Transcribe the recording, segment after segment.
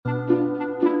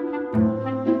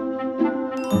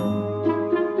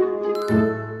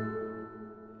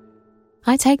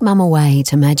I take Mum away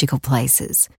to magical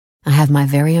places. I have my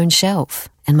very own shelf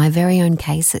and my very own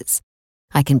cases.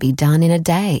 I can be done in a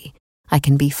day. I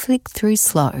can be flicked through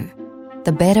slow.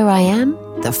 The better I am,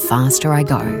 the faster I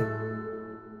go.